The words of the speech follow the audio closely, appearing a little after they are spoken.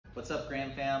What's up,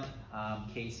 Grand Fam? I'm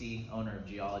Kasey, owner of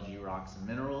Geology Rocks and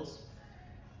Minerals.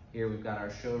 Here we've got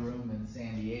our showroom in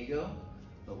San Diego,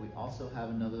 but we also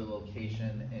have another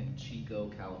location in Chico,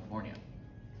 California.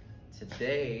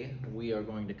 Today, we are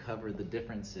going to cover the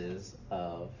differences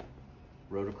of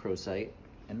rhodochrosite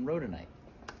and rhodonite.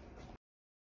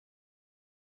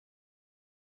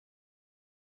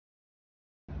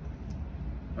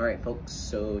 All right, folks,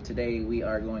 so today we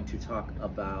are going to talk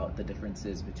about the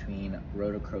differences between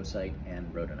rhodochrosite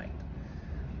and rhodonite.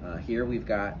 Here we've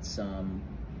got some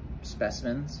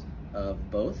specimens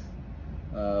of both.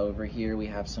 Over here we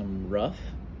have some rough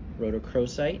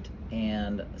rhodochrosite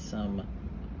and some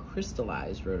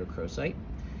crystallized rhodochrosite.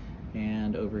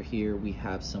 And over here we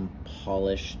have some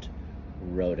polished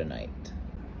rhodonite.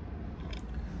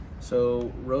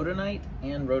 So rhodonite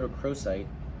and rhodochrosite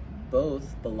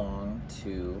both belong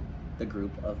to the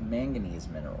group of manganese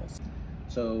minerals.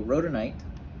 So rhodonite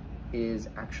is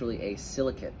actually a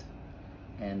silicate,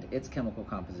 and its chemical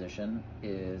composition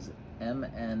is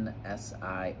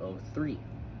MnSiO3,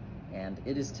 and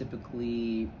it is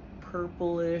typically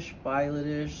purplish,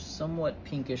 violetish, somewhat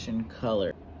pinkish in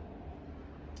color.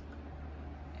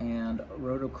 And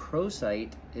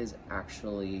rhodochrosite is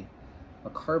actually a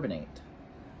carbonate,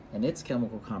 and its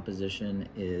chemical composition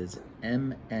is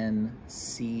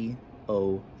MnCO3.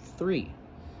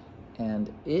 And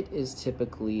it is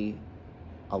typically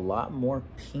a lot more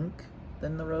pink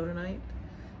than the rhodonite.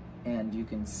 And you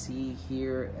can see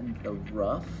here in the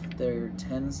rough, there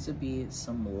tends to be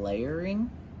some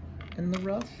layering in the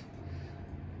rough.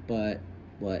 But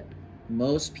what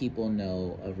most people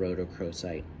know of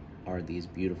rhodochrosite are these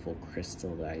beautiful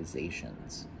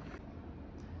crystallizations.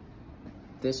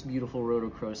 This beautiful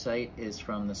rhodochrosite is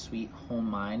from the Sweet Home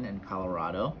Mine in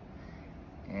Colorado,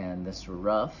 and this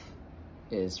rough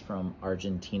is from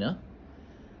Argentina,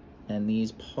 and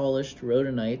these polished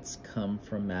rhodonites come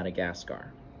from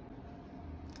Madagascar.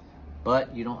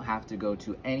 But you don't have to go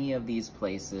to any of these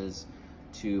places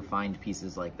to find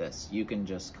pieces like this. You can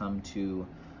just come to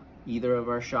either of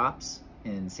our shops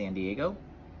in San Diego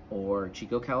or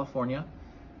Chico, California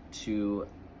to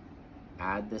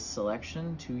add this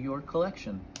selection to your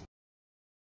collection.